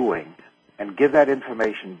is doing and give that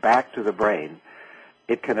information back to the brain,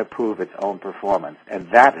 it can improve its own performance. And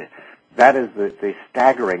that is the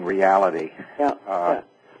staggering reality of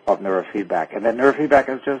neurofeedback. And then neurofeedback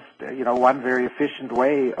is just one very efficient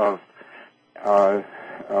way of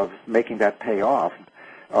making that pay off,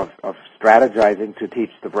 of strategizing to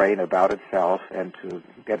teach the brain about itself and to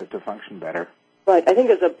get it to function better. Right. I think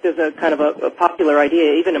there's a kind of a popular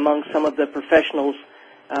idea, even among some of the professionals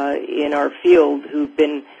in our field who've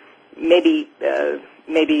been maybe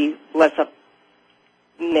less up,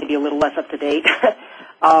 maybe a little less up to date,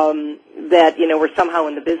 that we're somehow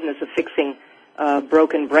in the business of fixing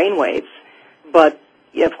broken brainwaves. But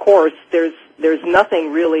of course, there's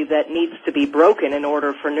nothing really that needs to be broken in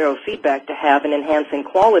order for neurofeedback to have an enhancing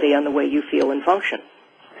quality on the way you feel and function.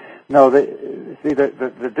 No,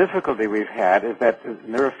 the difficulty we've had is that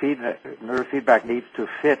neurofeedback needs to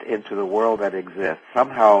fit into the world that exists,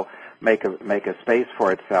 somehow make a space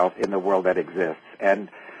for itself in the world that exists. And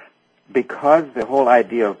because the whole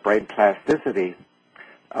idea of brain plasticity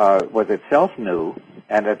was itself new,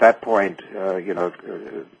 and at that point,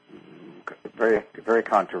 very, very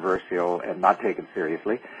controversial and not taken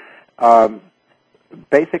seriously,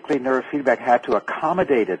 basically neurofeedback had to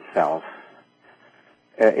accommodate itself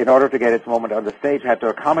in order to get its moment on the stage, had to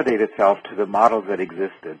accommodate itself to the models that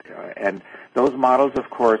existed. And those models,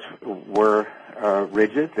 of course, were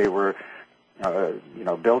rigid. They were,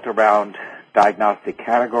 built around diagnostic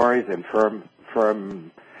categories and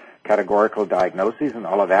firm categorical diagnoses and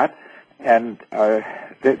all of that. And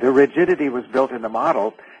the rigidity was built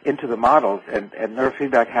into the models, and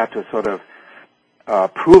neurofeedback had to sort of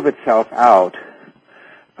prove itself out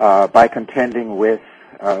by contending with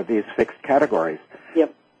these fixed categories.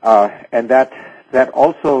 Yep. And that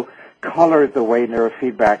also colored the way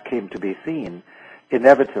neurofeedback came to be seen,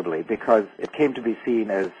 inevitably, because it came to be seen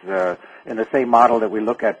as in the same model that we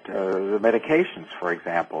look at the medications, for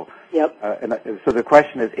example. Yep. And so the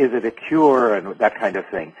question is it a cure and that kind of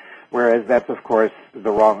thing? Whereas that's, of course,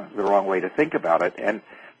 the wrong way to think about it. And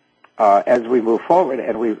as we move forward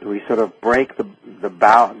and we sort of break the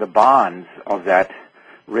bonds of that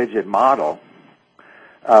rigid model,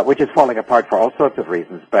 which is falling apart for all sorts of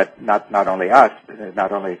reasons, but not only us,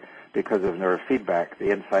 not only because of neurofeedback,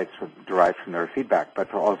 the insights derived from neurofeedback, but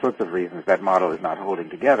for all sorts of reasons that model is not holding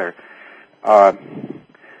together.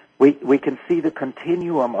 We can see the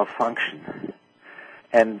continuum of function,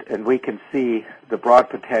 and we can see the broad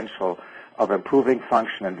potential of improving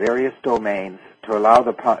function in various domains to allow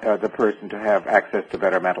the person to have access to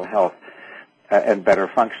better mental health. and better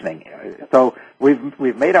functioning. So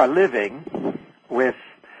we've made our living with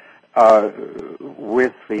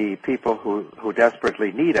the people who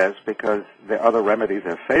desperately need us because the other remedies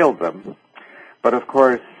have failed them. But of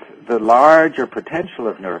course, the larger potential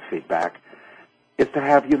of neurofeedback is to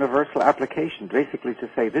have universal application, basically to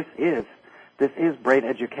say this is brain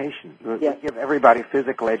education. Yes. We give everybody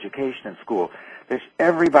physical education in school.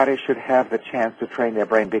 Everybody should have the chance to train their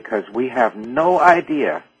brain because we have no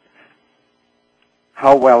idea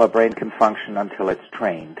how well a brain can function until it's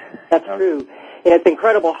trained. That's true. And it's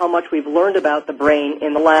incredible how much we've learned about the brain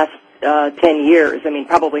in the last 10 years. I mean,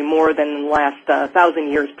 probably more than the last 1,000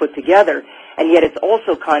 years put together. And yet it's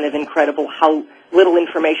also kind of incredible how little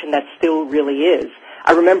information that still really is.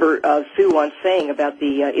 I remember Sue once saying about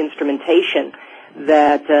the instrumentation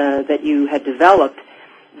that you had developed,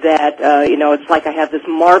 that, it's like I have this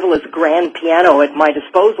marvelous grand piano at my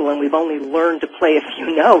disposal, and we've only learned to play a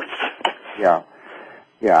few notes. Yeah.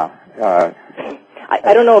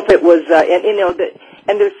 I don't know if it was,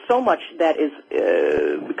 and there's so much that is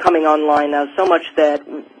coming online now, so much that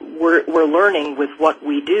we're learning with what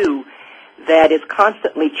we do that is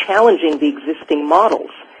constantly challenging the existing models.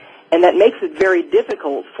 And that makes it very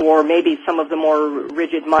difficult for maybe some of the more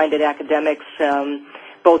rigid-minded academics,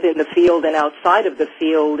 both in the field and outside of the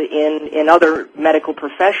field in other medical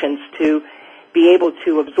professions, to be able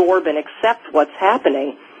to absorb and accept what's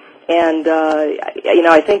happening. And,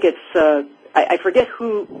 I think it's, I forget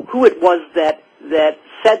who it was that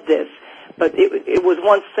said this, but it was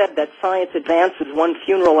once said that science advances one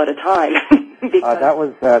funeral at a time. That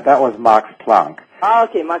was Max Planck. Oh,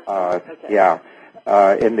 okay, Max Planck. Okay. Yeah.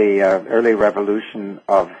 In the early revolution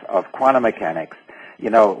of quantum mechanics,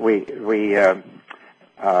 we have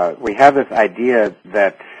this idea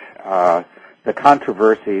that the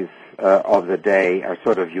controversies of the day are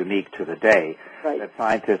sort of unique to the day. Right. That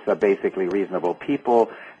scientists are basically reasonable people,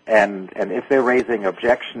 and if they're raising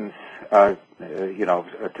objections, to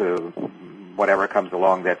whatever comes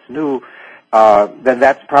along that's new, then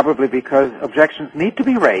that's probably because objections need to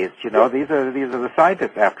be raised. These are the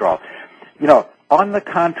scientists after all. On the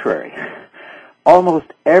contrary, almost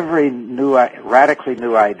every radically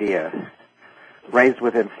new idea raised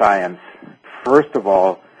within science, first of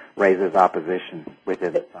all, raises opposition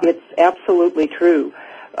within science. It's absolutely true.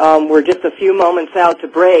 We're just a few moments out to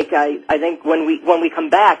break. I think when we come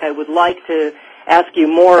back, I would like to ask you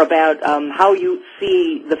more about how you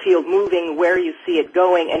see the field moving, where you see it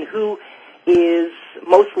going, and who is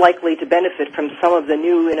most likely to benefit from some of the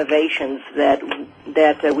new innovations that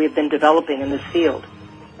we've been developing in this field.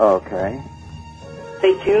 Okay.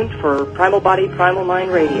 Stay tuned for Primal Body, Primal Mind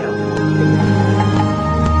Radio.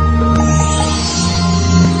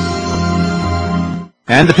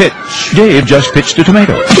 And the pitch. Dave just pitched a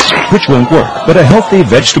tomato, which won't work. But a healthy,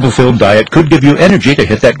 vegetable-filled diet could give you energy to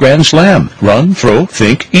hit that grand slam. Run, throw,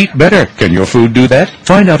 think, eat better. Can your food do that?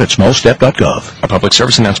 Find out at smallstep.gov. A public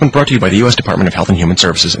service announcement brought to you by the U.S. Department of Health and Human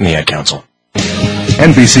Services and the Ad Council.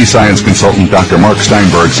 NBC science consultant Dr. Mark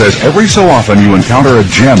Steinberg says every so often you encounter a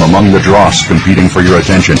gem among the dross competing for your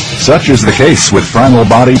attention. Such is the case with Primal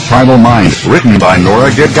Body, Primal Mind, written by Nora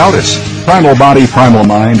Gedgaudas. Primal Body, Primal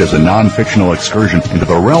Mind is a non-fictional excursion into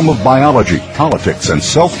the realm of biology, politics, and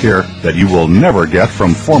self-care that you will never get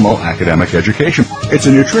from formal academic education. It's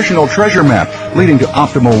a nutritional treasure map leading to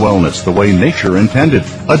optimal wellness the way nature intended.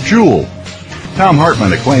 A jewel. Tom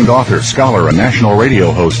Hartman, acclaimed author, scholar, and national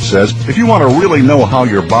radio host, says, if you want to really know how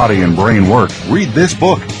your body and brain work, read this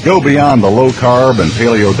book. Go beyond the low-carb and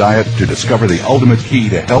paleo diet to discover the ultimate key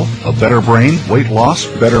to health, a better brain, weight loss,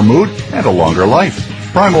 better mood, and a longer life.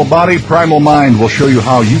 Primal Body, Primal Mind will show you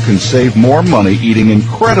how you can save more money eating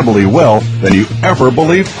incredibly well than you ever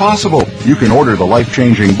believed possible. You can order the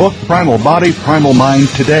life-changing book, Primal Body, Primal Mind,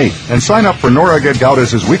 today. And sign up for Nora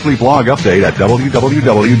Gedgaudas' weekly blog update at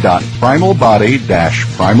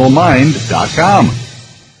www.primalbody-primalmind.com.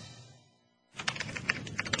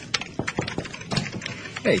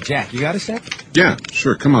 Hey, Jack, you got a sec? Yeah,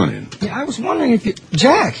 sure. Come on in. Yeah, I was wondering if you...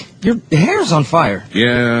 Jack, your hair's on fire.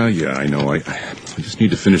 Yeah, I know. I just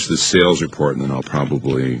need to finish this sales report, and then I'll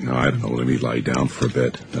probably, let me lie down for a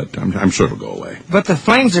bit. I'm sure it'll go away. But the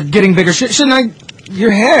flames are getting bigger. Shouldn't I...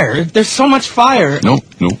 Your hair, there's so much fire. No,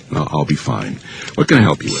 I'll be fine. What can I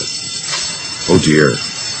help you with? Oh, dear.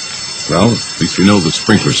 Well, at least we know the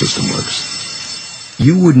sprinkler system works.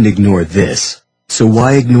 You wouldn't ignore this, so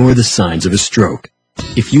why ignore the signs of a stroke?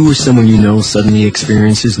 If you or someone you know suddenly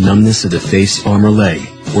experiences numbness of the face, arm, or leg,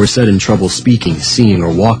 or sudden trouble speaking, seeing,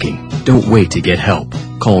 or walking, don't wait to get help.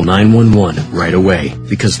 Call 911 right away,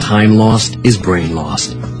 because time lost is brain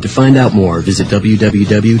lost. To find out more, visit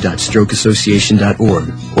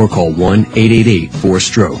www.strokeassociation.org or call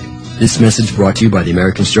 1-888-4STROKE. This message brought to you by the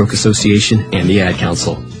American Stroke Association and the Ad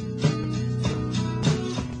Council.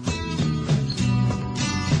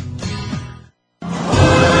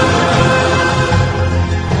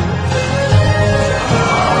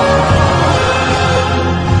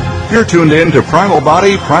 You're tuned in to Primal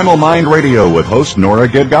Body, Primal Mind Radio with host Nora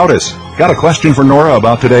Gedgaudas. Got a question for Nora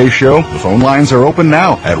about today's show? The phone lines are open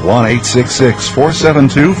now at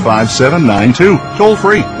 1-866-472-5792. Toll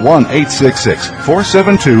free,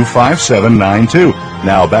 1-866-472-5792.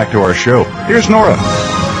 Now back to our show. Here's Nora.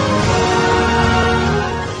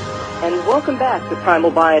 And welcome back to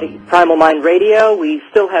Primal Body, Primal Mind Radio. We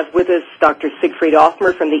still have with us Dr. Siegfried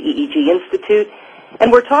Offmer from the EEG Institute. And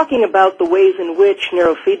we're talking about the ways in which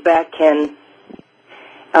neurofeedback can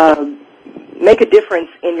make a difference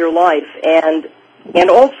in your life, and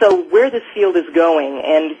also where this field is going,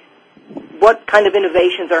 and what kind of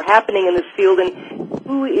innovations are happening in this field, and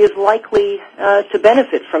who is likely to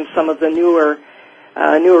benefit from some of the newer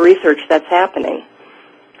research that's happening.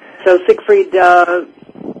 So, Siegfried,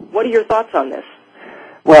 what are your thoughts on this?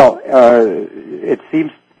 Well, it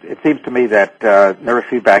seems to me that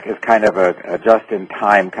neurofeedback is kind of a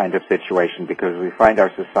just-in-time kind of situation, because we find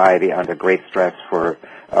our society under great stress for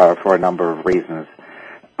a number of reasons.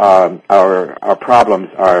 Our problems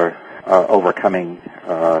are overcoming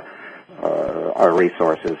our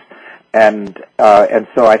resources, and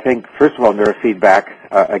so I think, first of all, neurofeedback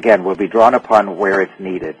again will be drawn upon where it's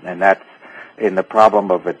needed, and that's in the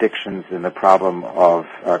problem of addictions, in the problem of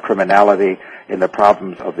criminality, in the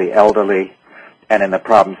problems of the elderly, and in the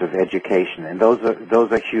problems of education, and those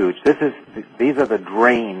are huge. These are the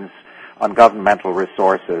drains on governmental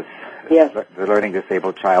resources. Yes. The learning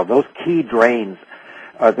disabled child. Those key drains.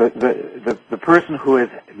 The person who is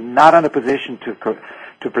not in a position to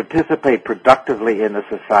participate productively in the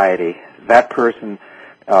society, that person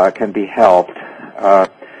can be helped.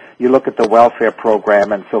 You look at the welfare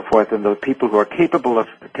program and so forth, and the people who are capable of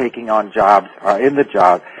taking on jobs are in the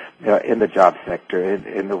job sector,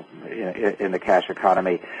 in the cash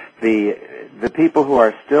economy. The people who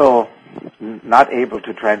are still not able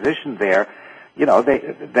to transition there,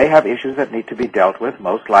 they have issues that need to be dealt with.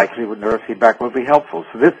 Most likely, neurofeedback will be helpful.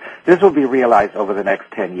 So this will be realized over the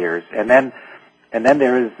next 10 years, and then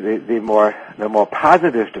there is the more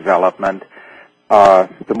positive development,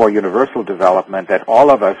 the more universal development that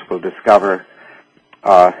all of us will discover.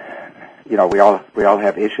 We all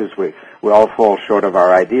have issues. We all fall short of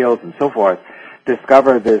our ideals and so forth.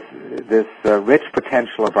 Discover this rich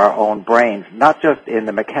potential of our own brains, not just in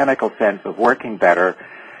the mechanical sense of working better,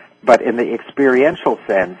 but in the experiential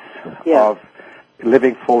sense of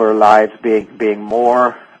living fuller lives, being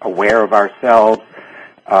more aware of ourselves,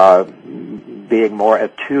 being more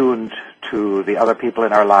attuned to the other people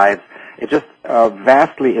in our lives. It just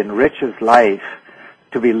vastly enriches life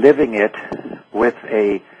to be living it with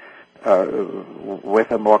a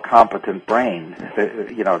more competent brain.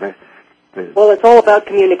 Well, it's all about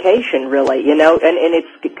communication, really, and it's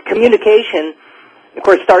communication, of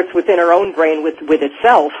course, starts within our own brain with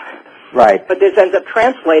itself. Right. But this ends up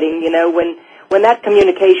translating, when that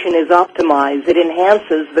communication is optimized, it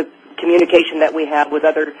enhances the communication that we have with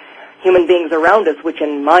other human beings around us, which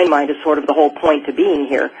in my mind is sort of the whole point to being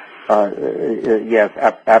here. Yes,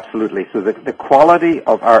 absolutely. So the quality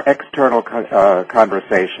of our external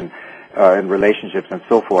conversation and relationships and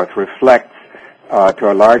so forth reflects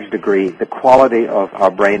to a large degree the quality of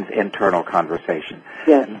our brain's internal conversation.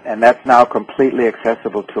 Yes. And that's now completely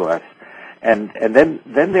accessible to us. And then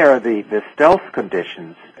there are the stealth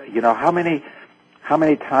conditions. How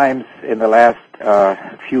many times in the last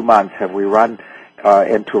few months have we run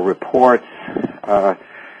into reports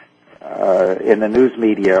in the news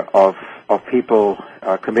media of people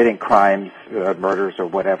committing crimes, murders or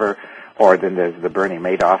whatever, or then there's the Bernie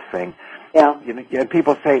Madoff thing. Yeah. And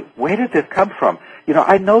people say, where did this come from?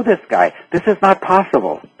 I know this guy. This is not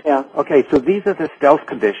possible. Yeah. Okay, so these are the stealth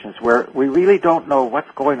conditions where we really don't know what's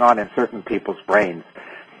going on in certain people's brains.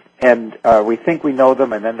 And we think we know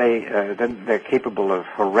them, and then they're capable of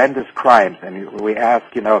horrendous crimes. And we ask,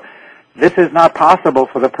 this is not possible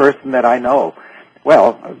for the person that I know.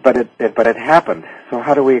 Well, but it happened. So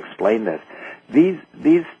how do we explain this? These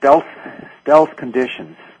stealth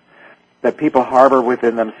conditions that people harbor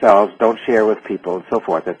within themselves, don't share with people, and so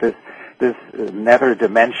forth. That this nether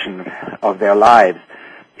dimension of their lives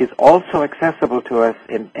is also accessible to us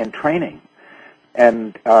in training,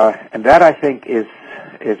 and that I think is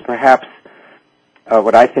perhaps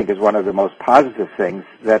what I think is one of the most positive things,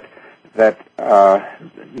 that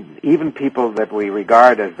even people that we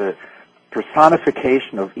regard as the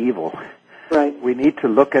personification of evil, right, we need to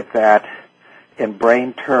look at that in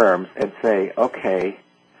brain terms and say, okay,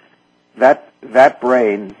 that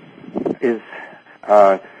brain is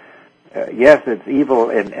yes, it's evil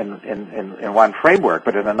in one framework,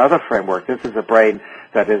 but in another framework, this is a brain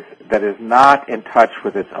that is not in touch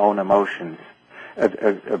with its own emotions.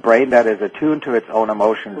 A brain that is attuned to its own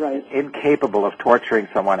emotions, right, incapable of torturing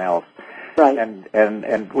someone else. Right.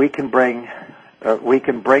 And we can bring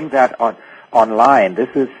that online. This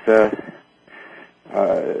is a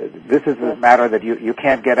matter that you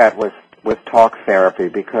can't get at with talk therapy,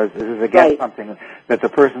 because this is again right, something that the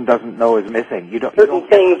person doesn't know is missing. Certain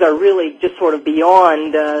things are really just sort of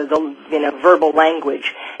beyond the verbal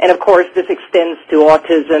language, and of course this extends to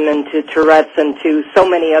autism and to Tourette's and to so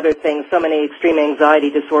many other things, so many extreme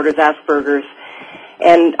anxiety disorders, Asperger's.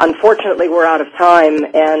 And unfortunately, we're out of time,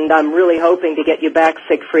 and I'm really hoping to get you back,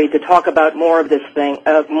 Siegfried, to talk about more of this thing,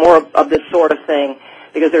 more of this sort of thing,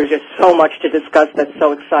 because there's just so much to discuss that's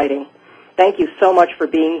so exciting. Thank you so much for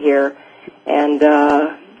being here, and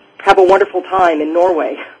have a wonderful time in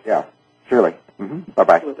Norway. Yeah, surely. Mm-hmm.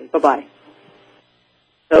 Bye-bye. Absolutely. Bye-bye.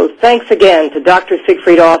 So thanks again to Dr.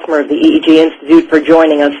 Siegfried Othmer of the EEG Institute for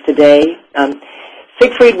joining us today.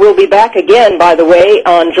 Siegfried will be back again, by the way,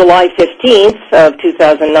 on July 15th of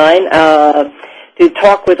 2009 to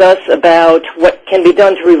talk with us about what can be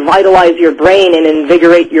done to revitalize your brain and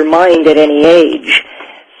invigorate your mind at any age.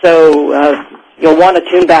 So you'll want to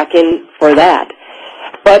tune back in for that.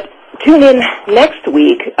 But tune in next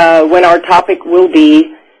week when our topic will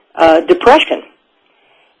be depression.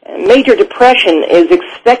 Major depression is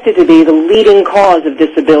expected to be the leading cause of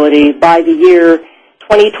disability by the year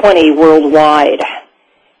 2020 worldwide.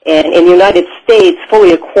 And in the United States,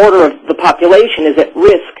 fully a quarter of the population is at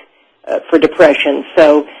risk for depression.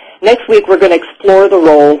 So next week we're going to explore the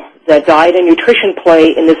role that diet and nutrition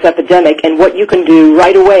play in this epidemic and what you can do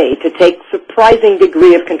right away to take surprising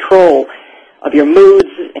degree of control of your moods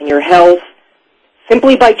and your health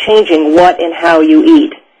simply by changing what and how you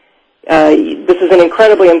eat. This is an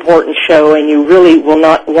incredibly important show, and you really will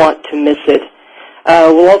not want to miss it.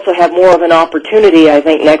 We'll also have more of an opportunity, I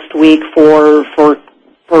think, next week for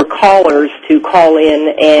callers to call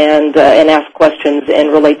in and ask questions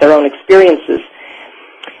and relate their own experiences.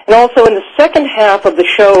 And also in the second half of the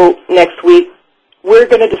show next week, we're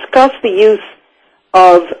going to discuss the use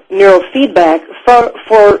of neurofeedback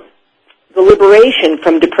for the liberation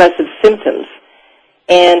from depressive symptoms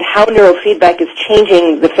and how neurofeedback is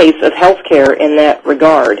changing the face of healthcare in that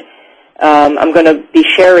regard. I'm going to be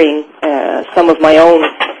sharing some of my own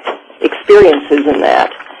experiences in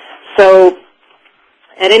that. So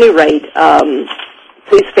at any rate,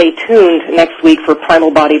 please stay tuned next week for Primal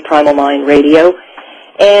Body, Primal Mind Radio.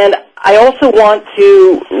 And I also want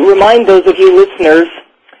to remind those of you listeners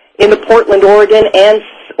in the Portland, Oregon,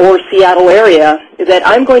 or Seattle area that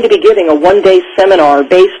I'm going to be giving a one-day seminar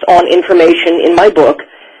based on information in my book,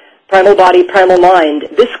 Primal Body, Primal Mind,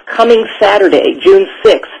 this coming Saturday, June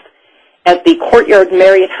 6th, at the Courtyard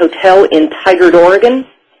Marriott Hotel in Tigard, Oregon.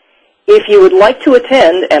 If you would like to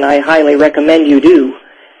attend, and I highly recommend you do,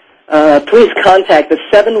 please contact the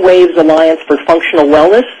Seven Waves Alliance for Functional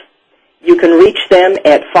Wellness. You can reach them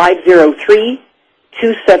at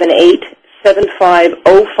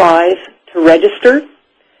 503-278-7505 to register,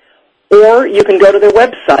 or you can go to their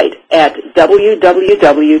website at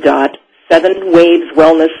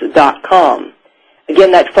www.sevenwaveswellness.com.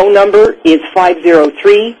 Again, that phone number is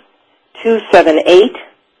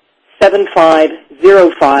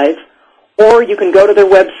 503-278-7505, or you can go to their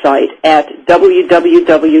website at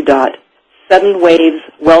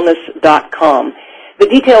www.sevenwaveswellness.com. The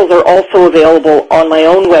details are also available on my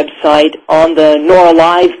own website on the Nora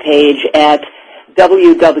Live page at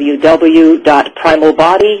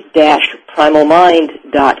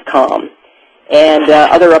www.primalbody-primalmind.com. And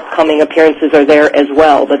other upcoming appearances are there as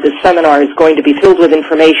well. But this seminar is going to be filled with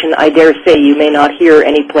information I dare say you may not hear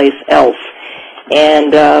anyplace else.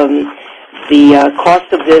 And the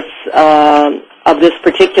cost of this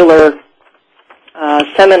particular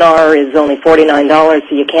seminar is only $49,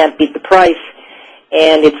 so you can't beat the price.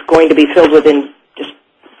 And it's going to be filled with just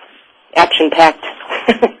action-packed,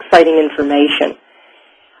 exciting information.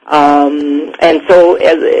 And so,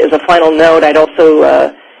 as a final note, I'd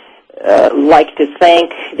also like to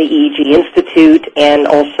thank the EEG Institute and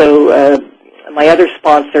also my other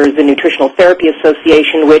sponsors, the Nutritional Therapy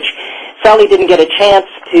Association, which Sally didn't get a chance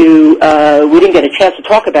to. We didn't get a chance to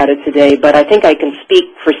talk about it today, but I think I can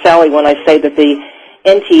speak for Sally when I say that the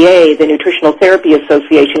NTA, the Nutritional Therapy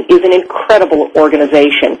Association, is an incredible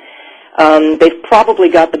organization. They've probably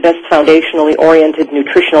got the best foundationally oriented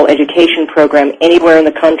nutritional education program anywhere in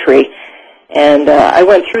the country. And I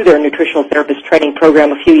went through their nutritional therapist training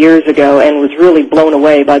program a few years ago and was really blown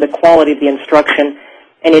away by the quality of the instruction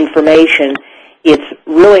and information. It's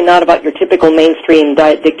really not about your typical mainstream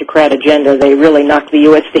diet dictocrat agenda. They really knocked the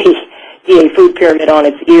USDA food pyramid on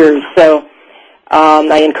its ears. So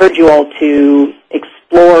I encourage you all to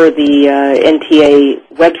explore the NTA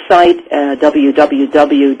website,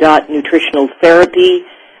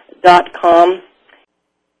 www.nutritionaltherapy.com.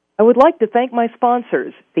 I would like to thank my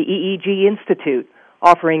sponsors, the EEG Institute,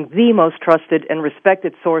 offering the most trusted and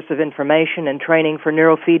respected source of information and training for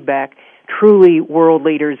neurofeedback, truly world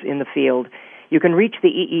leaders in the field. You can reach the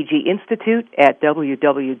EEG Institute at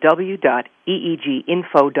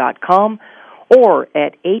www.eeginfo.com or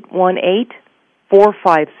at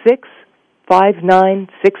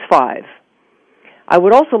 818-456-5965. I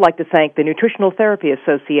would also like to thank the Nutritional Therapy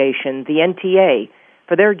Association, the NTA,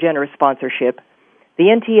 for their generous sponsorship. The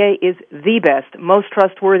NTA is the best, most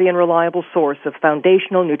trustworthy and reliable source of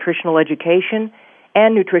foundational nutritional education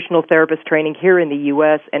and nutritional therapist training here in the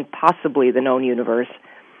U.S. and possibly the known universe.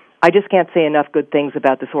 I just can't say enough good things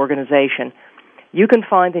about this organization. You can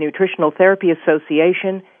find the Nutritional Therapy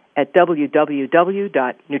Association at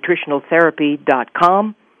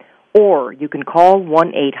www.nutritionaltherapy.com, or you can call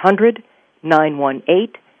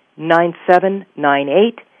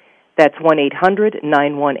 1-800-918-9798. That's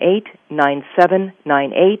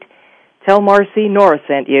 1-800-918-9798. Tell Marcy Nora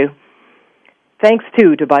sent you. Thanks,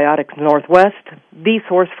 too, to Biotics Northwest, the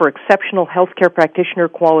source for exceptional healthcare practitioner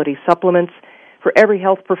quality supplements for every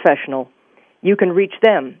health professional. You can reach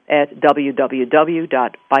them at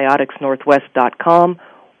www.bioticsnorthwest.com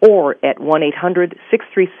or at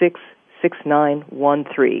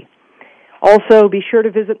 1-800-636-6913. Also, be sure to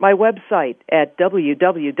visit my website at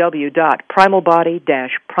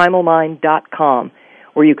www.primalbody-primalmind.com,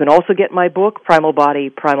 where you can also get my book, Primal Body,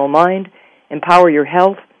 Primal Mind, Empower Your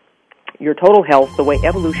Health, Your Total Health the way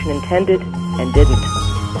evolution intended and didn't.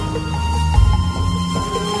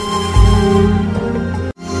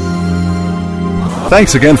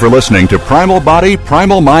 Thanks again for listening to Primal Body,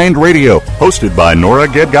 Primal Mind Radio, hosted by Nora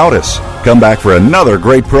Gedgaudas. Come back for another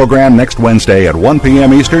great program next Wednesday at 1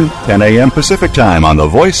 p.m. Eastern, 10 a.m. Pacific Time on the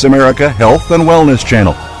Voice America Health and Wellness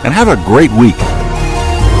Channel. And have a great week.